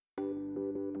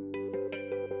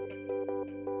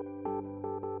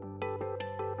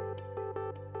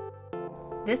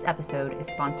This episode is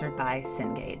sponsored by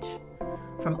Cengage.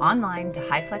 From online to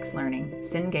high-flex learning,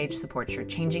 Cengage supports your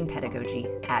changing pedagogy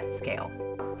at scale.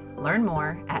 Learn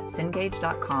more at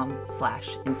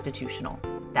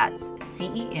cengage.com/institutional. That's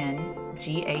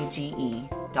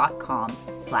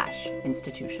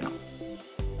CENGAGE.com/institutional.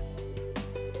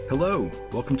 Hello,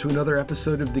 welcome to another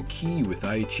episode of The Key with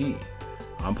IHE.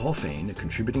 I'm Paul Fain, a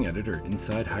contributing editor at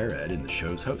Inside Higher Ed and the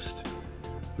show's host.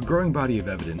 A growing body of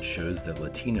evidence shows that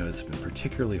Latinos have been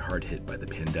particularly hard hit by the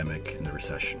pandemic and the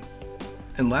recession.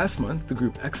 And last month, the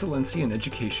group Excellencia in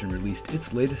Education released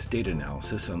its latest data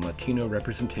analysis on Latino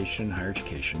representation in higher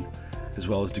education, as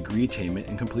well as degree attainment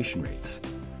and completion rates.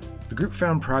 The group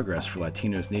found progress for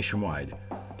Latinos nationwide,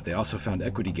 but they also found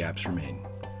equity gaps remain.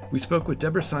 We spoke with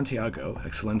Deborah Santiago,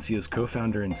 Excellencia's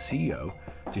co-founder and CEO,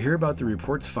 to hear about the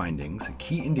report's findings and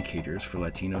key indicators for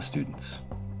Latino students.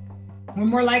 We're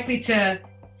more likely to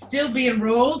still be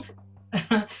enrolled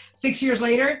 6 years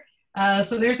later.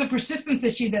 So there's a persistence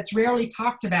issue that's rarely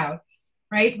talked about,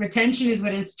 right? Retention is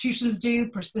what institutions do.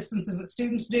 Persistence is what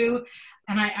students do.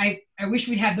 And I wish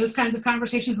we'd have those kinds of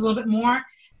conversations a little bit more.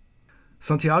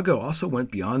 Santiago also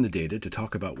went beyond the data to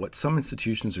talk about what some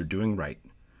institutions are doing right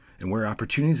and where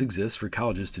opportunities exist for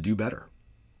colleges to do better.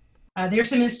 There are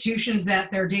some institutions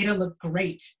that their data look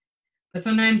great, but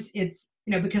sometimes it's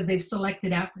because they've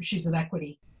selected out for issues of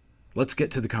equity. Let's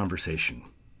get to the conversation.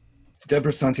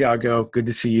 Deborah Santiago, good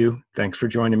to see you. Thanks for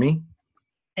joining me.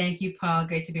 Thank you, Paul.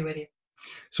 Great to be with you.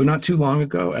 So not too long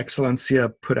ago,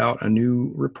 Excellencia put out a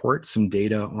new report, some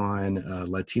data on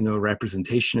Latino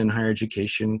representation in higher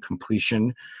education,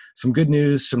 completion, some good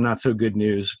news, some not so good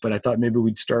news, but I thought maybe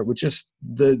we'd start with just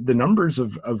the numbers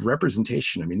of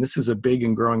representation. I mean, this is a big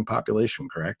and growing population,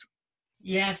 correct?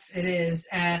 Yes, it is.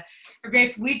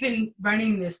 Great. We've been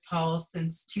running this, Paul,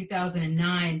 since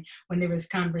 2009, when there was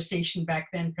conversation back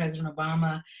then, President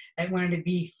Obama, that wanted to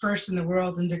be first in the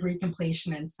world in degree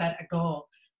completion and set a goal.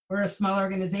 We're a small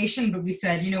organization, but we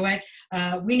said, you know what,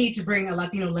 we need to bring a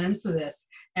Latino lens to this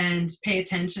and pay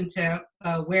attention to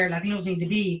where Latinos need to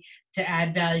be to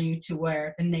add value to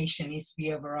where the nation needs to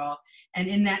be overall. And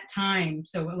in that time,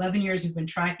 so 11 years we've been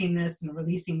tracking this and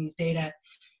releasing these data,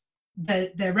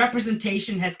 the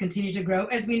representation has continued to grow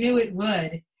as we knew it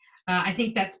would. I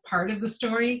think that's part of the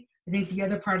story. I think the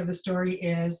other part of the story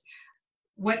is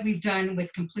what we've done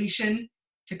with completion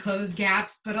to close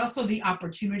gaps, but also the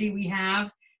opportunity we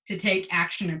have to take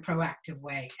action in a proactive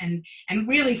way. And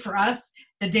really for us,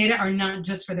 the data are not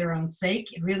just for their own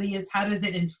sake. It really is, how does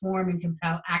it inform and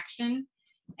compel action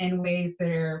in ways that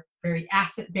are very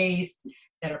asset-based,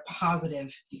 that are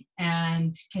positive,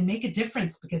 and can make a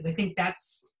difference, because I think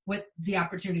that's what the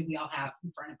opportunity we all have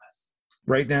in front of us.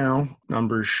 Right now,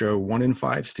 numbers show 1 in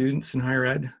 5 students in higher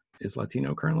ed is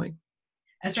Latino currently.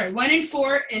 That's right, 1 in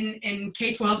 4 in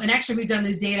K-12, and actually we've done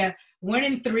this data, 1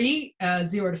 in 3,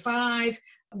 0 to 5,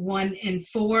 1 in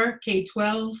 4,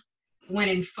 K-12, 1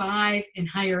 in 5 in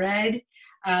higher ed.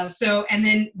 And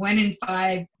then 1 in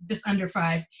 5, just under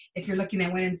 5, if you're looking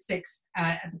at 1 in 6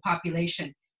 at the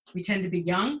population. We tend to be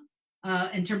young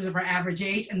in terms of our average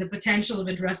age, and the potential of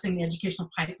addressing the educational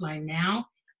pipeline now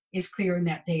is clear in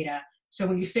that data. So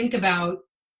when you think about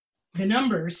the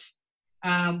numbers,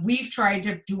 we've tried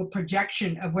to do a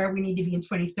projection of where we need to be in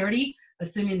 2030,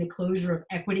 assuming the closure of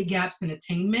equity gaps in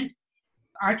attainment.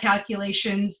 Our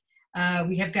calculations,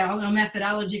 we have got a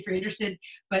methodology if you're interested,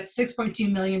 but 6.2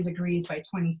 million degrees by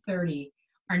 2030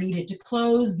 are needed to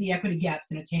close the equity gaps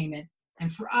in attainment. And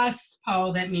for us,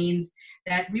 Paul, that means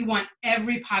that we want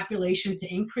every population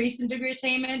to increase in degree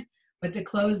attainment, but to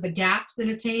close the gaps in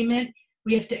attainment,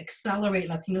 we have to accelerate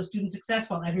Latino student success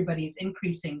while everybody's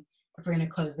increasing if we're going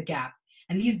to close the gap.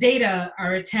 And these data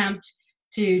are an attempt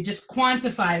to just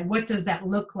quantify what does that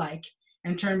look like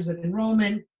in terms of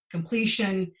enrollment,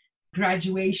 completion,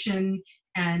 graduation,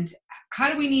 and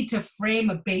how do we need to frame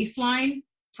a baseline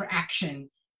for action?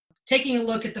 Taking a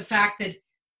look at the fact that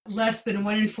less than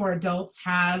 1 in 4 adults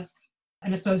has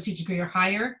an associate degree or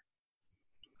higher,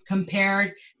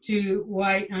 compared to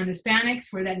white non-Hispanics,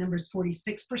 where that number is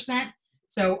 46%,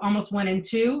 so almost 1 in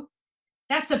 2.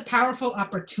 That's a powerful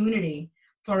opportunity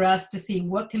for us to see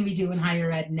what can we do in higher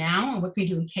ed now and what can we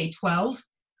do in K-12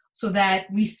 so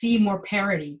that we see more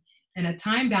parity in a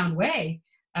time-bound way,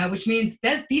 which means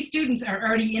that these students are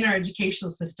already in our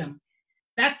educational system.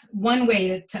 That's one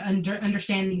way to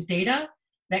understand these data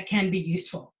that can be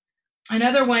useful.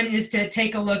 Another one is to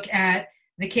take a look at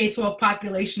the K-12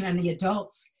 population and the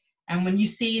adults. And when you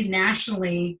see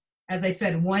nationally, as I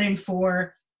said, 1 in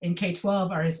 4 in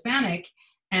K-12 are Hispanic,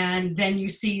 and then you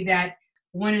see that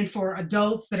 1 in 4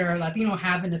 adults that are Latino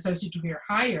have an associate degree or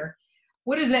higher,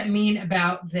 what does that mean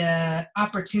about the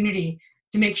opportunity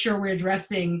to make sure we're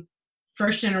addressing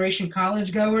first-generation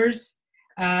college goers,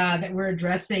 that we're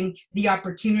addressing the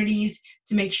opportunities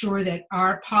to make sure that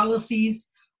our policies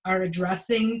are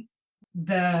addressing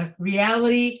the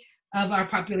reality of our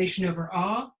population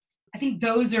overall. I think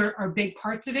those are big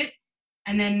parts of it.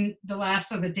 And then the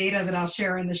last of the data that I'll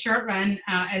share in the short run,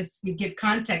 as we give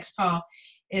context, Paul,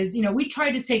 is, we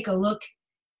try to take a look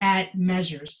at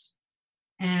measures.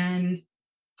 And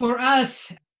for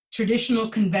us, traditional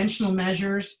conventional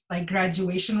measures like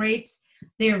graduation rates,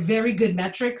 they are very good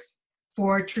metrics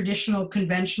for traditional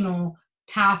conventional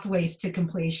pathways to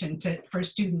completion for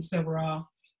students overall.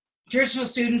 Traditional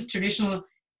students, traditional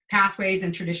pathways,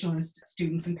 and traditional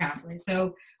students and pathways.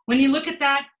 So when you look at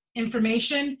that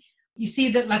information, you see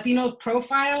that Latino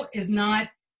profile is not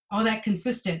all that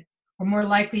consistent. We're more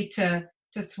likely to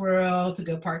swirl, to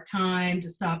go part-time, to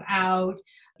stop out,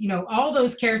 all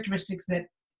those characteristics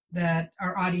that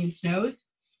our audience knows.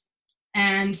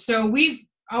 And so we've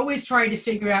always tried to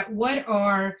figure out what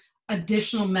are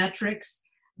additional metrics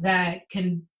that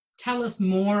can tell us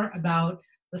more about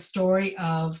the story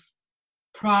of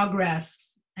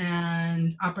progress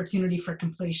and opportunity for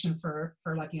completion for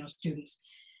Latino students.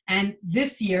 And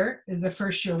this year is the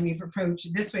first year we've approached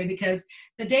it this way because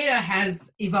the data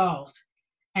has evolved.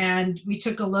 And we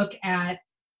took a look at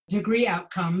degree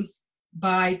outcomes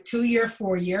by 2-year,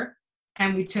 4-year,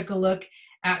 and we took a look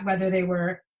at whether they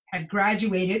had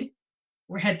graduated,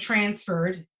 or had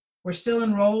transferred, were still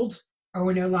enrolled, or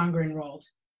were no longer enrolled.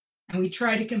 And we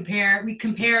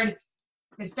compared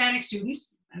Hispanic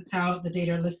students, that's how the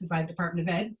data are listed by the Department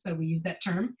of Ed, so we use that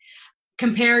term,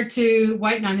 compared to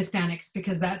white non-Hispanics,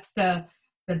 because that's the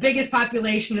biggest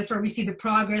population, that's where we see the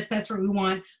progress, that's where we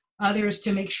want others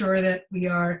to make sure that we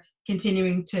are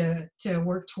continuing to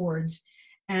work towards.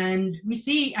 And we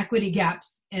see equity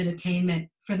gaps in attainment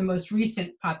for the most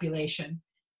recent population.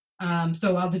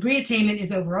 So while degree attainment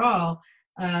is overall,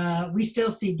 we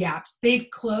still see gaps. They've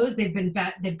closed,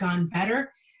 they've gone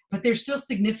better, but they're still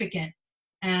significant.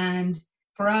 And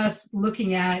for us,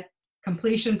 looking at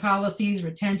completion policies,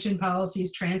 retention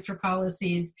policies, transfer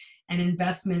policies, and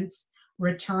investments,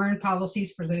 return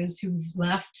policies for those who've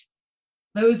left,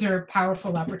 those are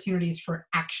powerful opportunities for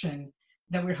action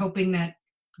that we're hoping that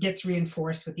gets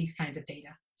reinforced with these kinds of data.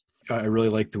 I really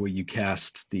like the way you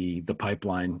cast the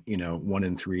pipeline, 1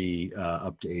 in 3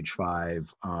 up to age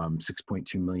 5,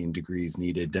 6.2 million degrees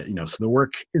needed, so the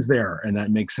work is there, and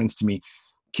that makes sense to me.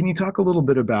 Can you talk a little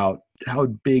bit about how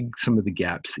big some of the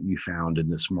gaps that you found in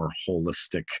this more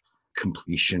holistic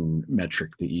completion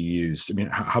metric that you used? I mean,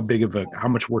 how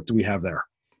much work do we have there?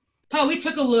 Paul, we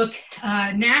took a look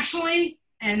nationally,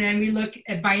 and then we looked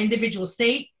at by individual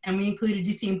state, and we included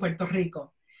DC and Puerto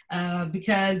Rico,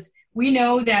 because we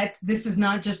know that this is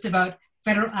not just about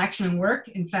federal action and work.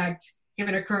 In fact,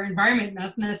 given our current environment,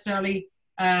 not necessarily,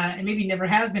 and maybe never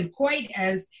has been quite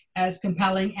as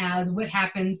compelling as what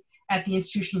happens at the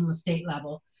institutional and the state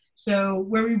level. So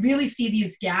where we really see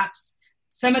these gaps,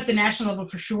 some at the national level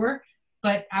for sure,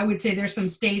 but I would say there's some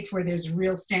states where there's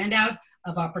real standout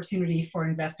of opportunity for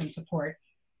investment support.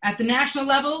 At the national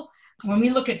level, when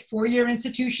we look at 4-year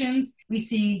institutions, we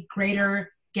see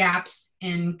greater gaps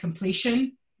in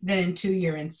completion than in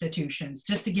 2-year institutions.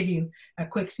 Just to give you a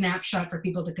quick snapshot for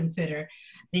people to consider,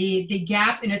 the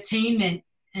gap in attainment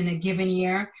in a given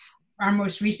year, our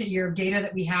most recent year of data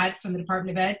that we had from the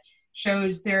Department of Ed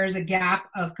shows there's a gap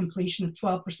of completion of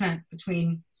 12%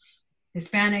 between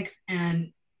Hispanics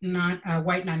and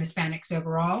white non-Hispanics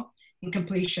overall in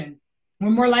completion.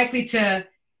 We're more likely to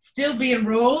still be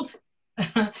enrolled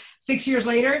 6 years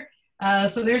later.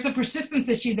 So there's a persistence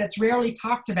issue that's rarely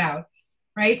talked about,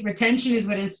 right? Retention is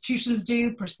what institutions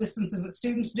do. Persistence is what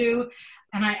students do.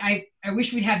 And I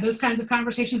wish we'd have those kinds of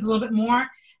conversations a little bit more,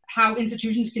 how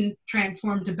institutions can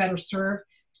transform to better serve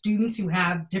students who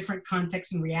have different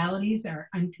contexts and realities that are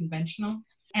unconventional.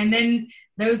 And then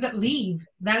those that leave,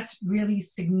 that's really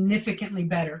significantly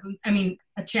better. I mean,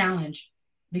 a challenge,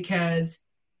 because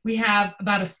we have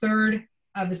about 1/3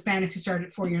 of Hispanics who start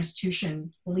at 4-year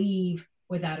institution leave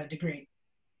without a degree.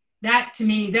 That to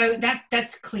me,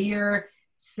 that's clear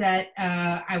set.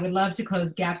 I would love to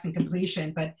close gaps in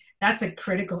completion, but that's a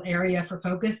critical area for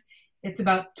focus. It's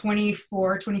about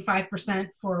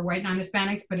 24-25% for white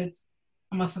non-Hispanics, but it's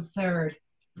almost 1/3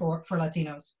 for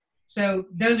Latinos. So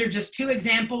those are just 2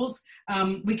 examples.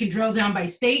 We can drill down by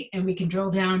state, and we can drill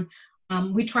down.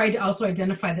 We tried to also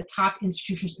identify the top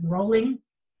institutions enrolling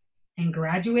and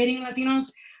graduating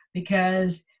Latinos,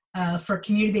 because for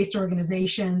community-based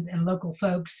organizations and local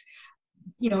folks,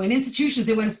 in institutions,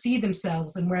 they want to see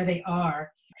themselves and where they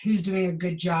are, who's doing a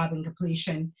good job in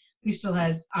completion, who still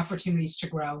has opportunities to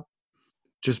grow.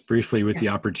 Just briefly with Yeah. the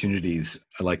opportunities,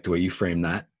 I like the way you frame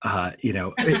that.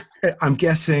 I'm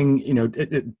guessing,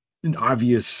 an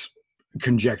obvious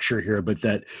conjecture here, but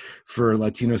that for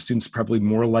Latino students, probably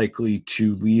more likely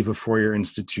to leave a four-year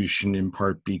institution in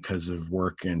part because of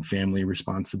work and family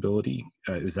responsibility.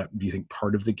 Is that, do you think,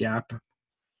 part of the gap?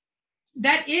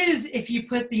 That is if you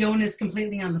put the onus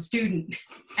completely on the student.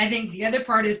 I think the other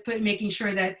part is making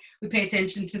sure that we pay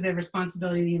attention to the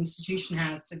responsibility the institution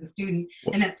has to the student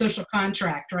and that social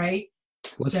contract, right?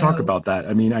 Let's talk So about that.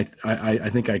 I mean, I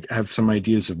think I have some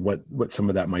ideas of what some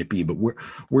of that might be, but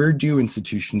where do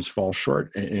institutions fall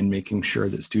short in making sure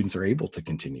that students are able to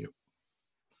continue?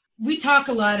 we talk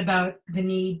a lot about the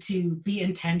need to be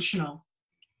intentional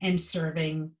in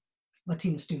serving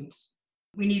Latino students.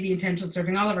 We need to be intentional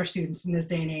serving all of our students in this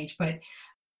day and age. But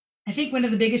I think one of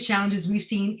the biggest challenges we've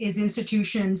seen is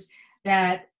institutions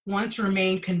that want to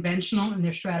remain conventional in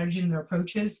their strategies and their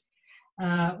approaches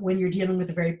when you're dealing with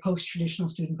a very post-traditional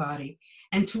student body.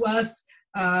 And to us,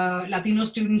 Latino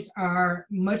students are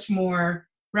much more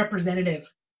representative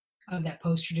of that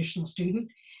post-traditional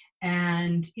student.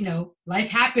 And, life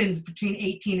happens between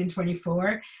 18 and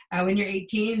 24. When you're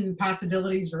 18,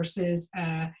 possibilities versus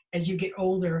as you get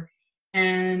older.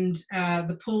 And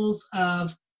the pulls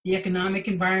of the economic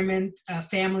environment,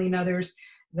 family and others,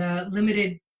 the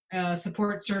limited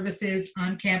support services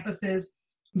on campuses,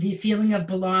 the feeling of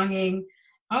belonging,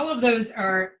 all of those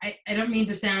are, I don't mean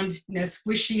to sound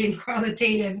squishy and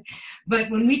qualitative, but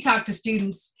when we talk to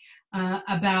students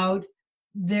about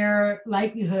their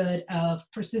likelihood of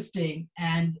persisting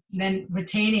and then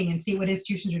retaining and see what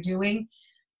institutions are doing,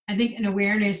 I think an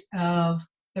awareness of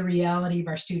the reality of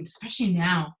our students, especially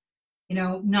now,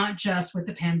 not just with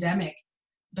the pandemic,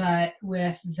 but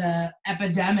with the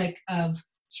epidemic of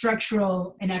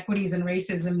structural inequities and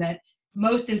racism that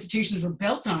most institutions were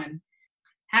built on,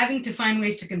 having to find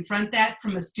ways to confront that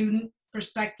from a student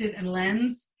perspective and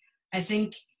lens. I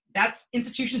think that's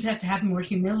institutions have to have more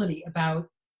humility about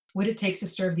what it takes to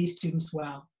serve these students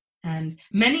well. And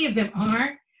many of them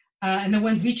are, and the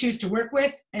ones we choose to work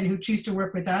with and who choose to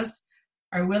work with us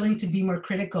are willing to be more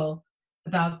critical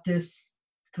about this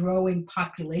growing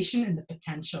population and the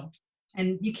potential.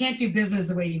 And you can't do business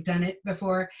the way you've done it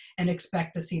before and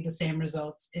expect to see the same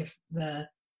results if the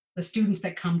students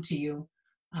that come to you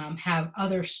have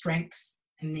other strengths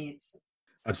and needs.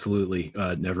 Absolutely.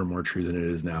 Never more true than it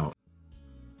is now.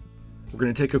 We're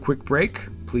going to take a quick break.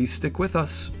 Please stick with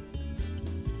us.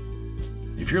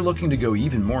 If you're looking to go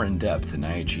even more in depth in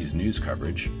IHE's news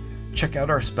coverage, check out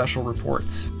our special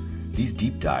reports. These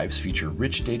deep dives feature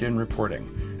rich data and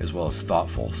reporting, as well as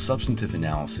thoughtful, substantive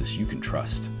analysis you can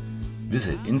trust.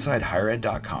 Visit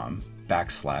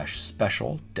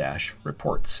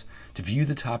insidehighered.com/special-reports to view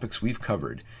the topics we've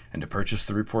covered and to purchase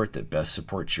the report that best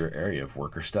supports your area of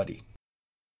work or study.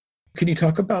 Can you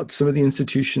talk about some of the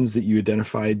institutions that you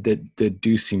identified that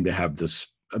do seem to have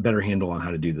a better handle on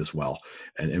how to do this well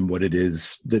and what it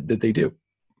is that they do?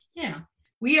 Yeah,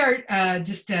 we are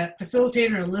just a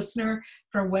facilitator and a listener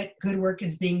for what good work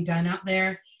is being done out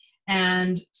there.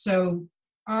 And so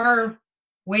our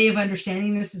way of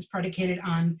understanding this is predicated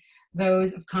on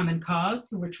those of common cause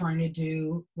who are trying to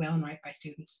do well and right by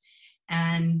students.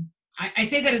 And I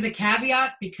say that as a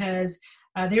caveat because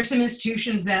there are some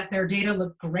institutions that their data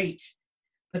look great,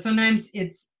 but sometimes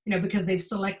it's because they've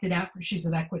selected out for issues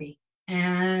of equity.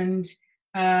 And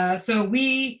so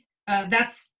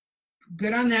that's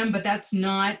good on them, but that's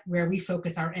not where we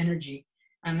focus our energy.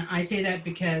 And I say that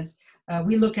because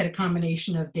we look at a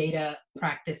combination of data,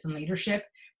 practice, and leadership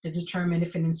to determine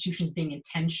if an institution is being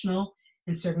intentional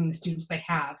in serving the students they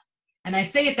have. And I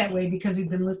say it that way because we've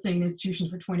been listening to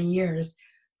institutions for 20 years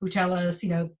who tell us,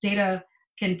 data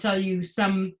can tell you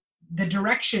the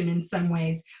direction in some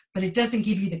ways, but it doesn't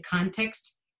give you the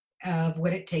context of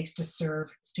what it takes to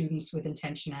serve students with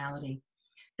intentionality.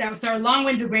 That was our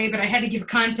long-winded way, but I had to give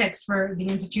context for the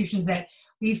institutions that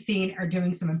we've seen are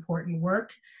doing some important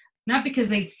work, not because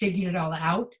they figured it all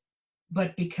out,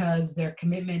 but because their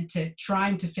commitment to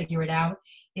trying to figure it out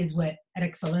is what at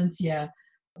Excelencia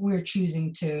we're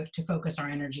choosing to focus our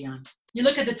energy on. You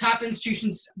look at the top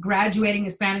institutions graduating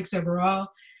Hispanics overall,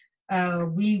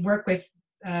 we work with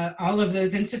all of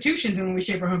those institutions in one way,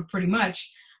 shape, or form pretty much.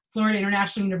 Florida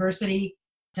International University,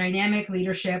 dynamic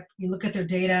leadership. You look at their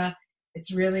data,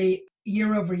 it's really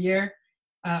year over year,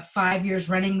 5 years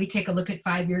running. We take a look at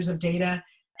 5 years of data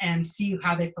and see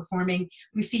how they're performing.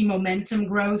 We see momentum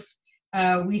growth.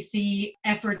 We see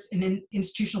efforts in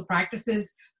institutional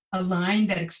practices aligned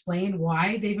that explain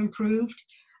why they've improved,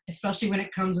 especially when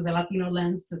it comes with a Latino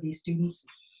lens to these students.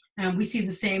 We see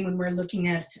the same when we're looking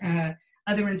at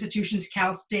other institutions,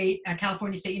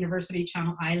 California State University,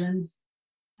 Channel Islands,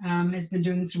 has been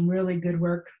doing some really good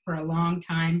work for a long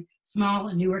time. Small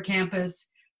and newer campus,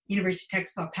 University of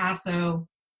Texas, El Paso,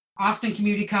 Austin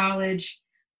Community College,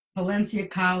 Valencia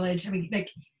College. I mean, like,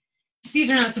 these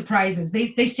are not surprises.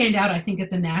 They stand out, I think, at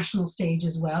the national stage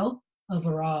as well,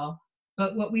 overall.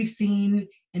 But what we've seen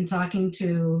in talking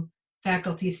to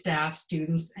faculty, staff,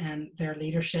 students, and their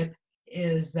leadership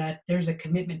is that there's a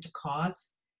commitment to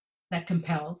cause that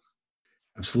compels.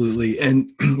 Absolutely.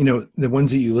 And, the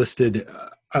ones that you listed,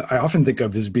 I often think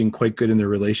of as being quite good in their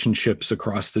relationships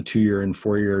across the 2-year and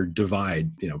 4-year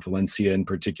divide, Valencia in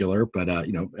particular, but,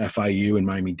 FIU and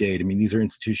Miami-Dade. I mean, these are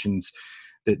institutions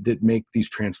that make these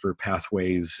transfer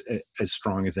pathways as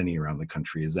strong as any around the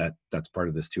country. That's part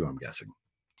of this too, I'm guessing.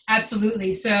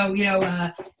 Absolutely. So,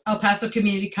 El Paso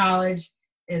Community College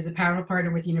is a powerful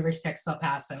partner with University of Texas, El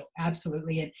Paso.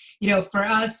 Absolutely. And, for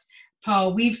us,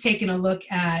 Paul, we've taken a look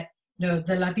at the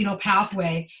Latino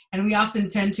pathway, and we often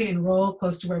tend to enroll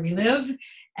close to where we live,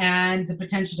 and the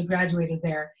potential to graduate is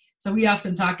there. So we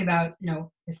often talk about,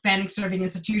 Hispanic serving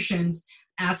institutions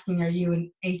asking, are you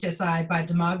an HSI by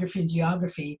demography and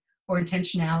geography, or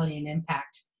intentionality and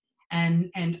impact?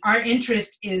 And our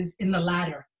interest is in the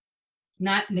latter,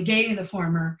 not negating the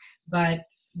former, but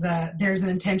there's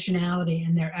an intentionality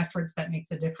in their efforts that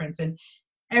makes a difference. And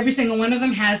every single one of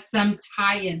them has some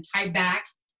tie back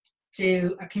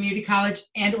to a community college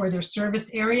and or their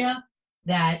service area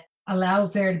that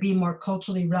allows there to be more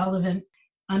culturally relevant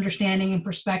understanding and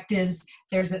perspectives.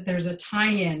 There's a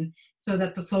tie-in so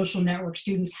that the social network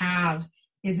students have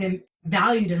is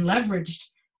valued and leveraged,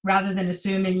 rather than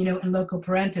assuming, in loco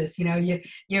parentis,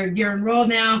 you're enrolled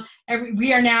now,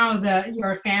 we are now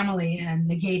your family, and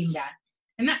negating that.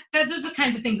 And those are the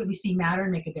kinds of things that we see matter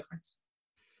and make a difference.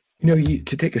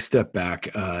 To take a step back,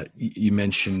 you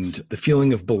mentioned the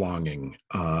feeling of belonging.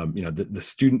 The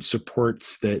student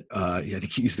supports that. I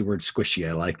think you used the word squishy.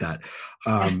 I like that.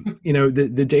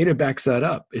 The data backs that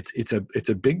up. It's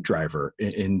a big driver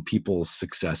in people's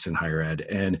success in higher ed,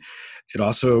 and it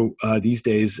also these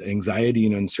days anxiety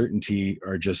and uncertainty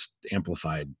are just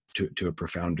amplified to a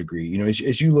profound degree.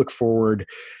 As you look forward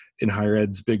in higher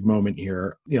ed's big moment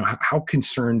here, how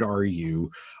concerned are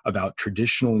you about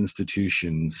traditional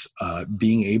institutions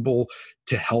being able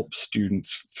to help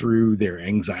students through their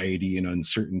anxiety and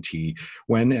uncertainty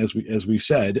when, as we've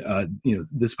said,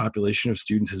 this population of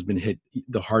students has been hit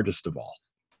the hardest of all?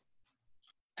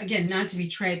 Again, not to be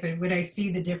trite, but what I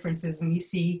see the difference is when you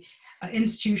see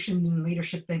institutions and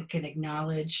leadership that can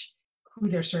acknowledge who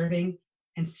they're serving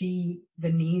and see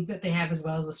the needs that they have as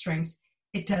well as the strengths,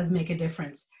 it does make a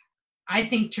difference. I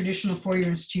think traditional four-year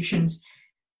institutions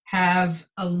have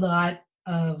a lot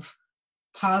of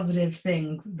positive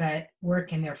things that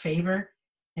work in their favor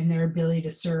and their ability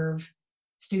to serve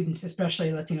students,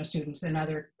 especially Latino students and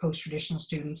other post-traditional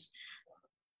students.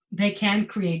 They can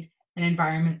create an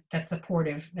environment that's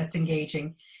supportive, that's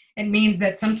engaging. It means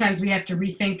that sometimes we have to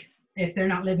rethink, if they're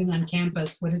not living on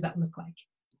campus, what does that look like?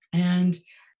 And,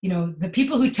 the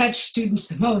people who touch students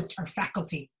the most are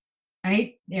faculty.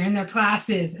 Right? They're in their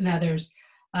classes and others.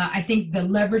 I think the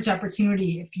leverage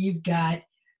opportunity, if you've got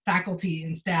faculty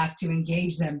and staff to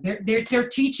engage them, they're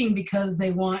teaching because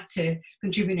they want to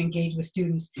contribute and engage with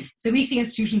students. So we see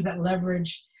institutions that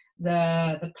leverage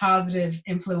the positive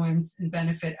influence and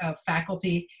benefit of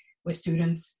faculty with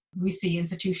students. We see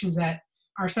institutions that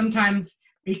are sometimes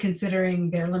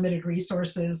reconsidering their limited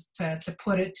resources to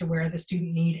put it to where the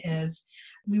student need is.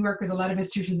 We work with a lot of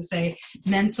institutions that say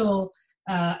mental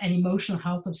and emotional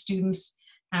health of students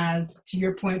has, to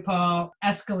your point, Paul,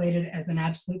 escalated as an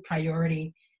absolute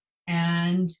priority.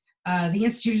 And the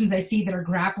institutions I see that are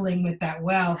grappling with that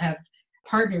well have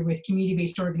partnered with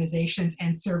community-based organizations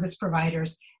and service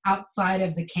providers outside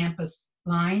of the campus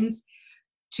lines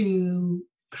to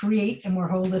create a more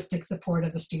holistic support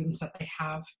of the students that they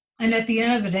have. And at the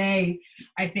end of the day,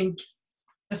 I think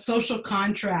a social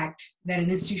contract that an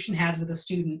institution has with a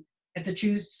student, that the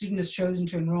student has chosen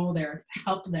to enroll there to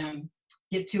help them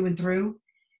get to and through,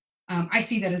 I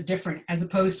see that as different as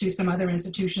opposed to some other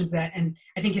institutions that, and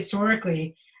I think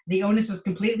historically, the onus was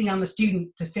completely on the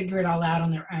student to figure it all out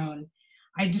on their own.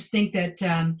 I just think that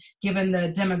given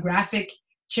the demographic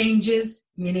changes,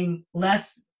 meaning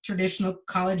less traditional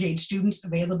college-age students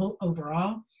available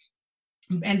overall,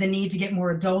 and the need to get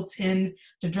more adults in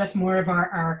to address more of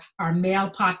our male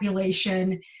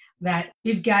population, that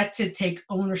we've got to take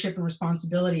ownership and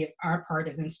responsibility of our part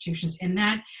as institutions in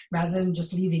that, rather than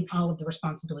just leaving all of the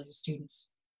responsibility to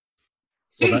students.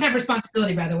 Students have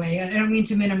responsibility, by the way. I don't mean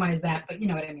to minimize that, but you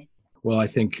know what I mean. Well, I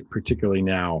think particularly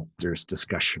now there's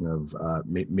discussion of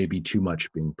maybe too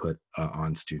much being put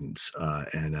on students.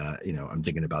 I'm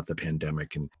thinking about the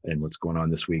pandemic and what's going on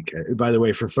this week. By the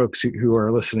way, for folks who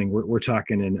are listening, we're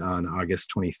talking on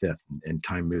August 25th, and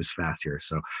time moves fast here.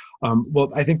 So,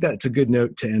 well, I think that's a good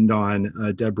note to end on.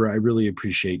 Deborah, I really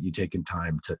appreciate you taking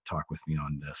time to talk with me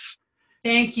on this.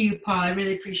 Thank you, Paul. I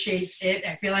really appreciate it.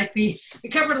 I feel like we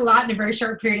covered a lot in a very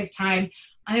short period of time.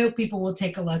 I hope people will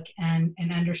take a look and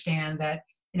understand that,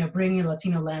 bringing a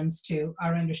Latino lens to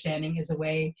our understanding is a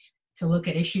way to look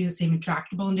at issues that seem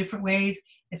intractable in different ways.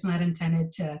 It's not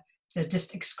intended to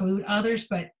just exclude others,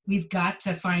 but we've got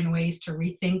to find ways to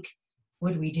rethink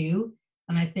what we do.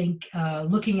 And I think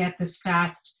looking at this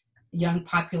fast young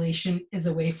population is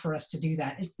a way for us to do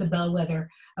that. It's the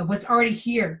bellwether of what's already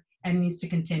here and needs to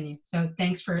continue. So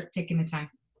thanks for taking the time.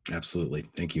 Absolutely.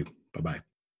 Thank you. Bye-bye.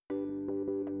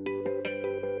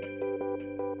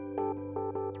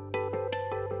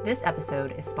 This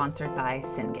episode is sponsored by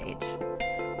Cengage.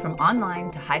 From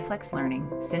online to high-flex learning,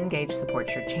 Cengage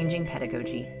supports your changing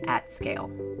pedagogy at scale.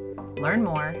 Learn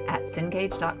more at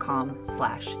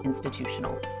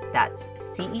cengage.com/institutional. That's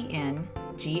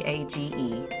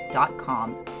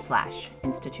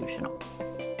CENGAGE.com/institutional.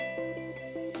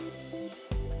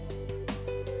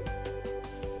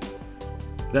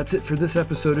 That's it for this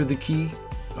episode of The Key.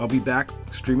 I'll be back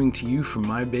streaming to you from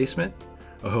my basement.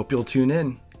 I hope you'll tune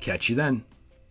in. Catch you then.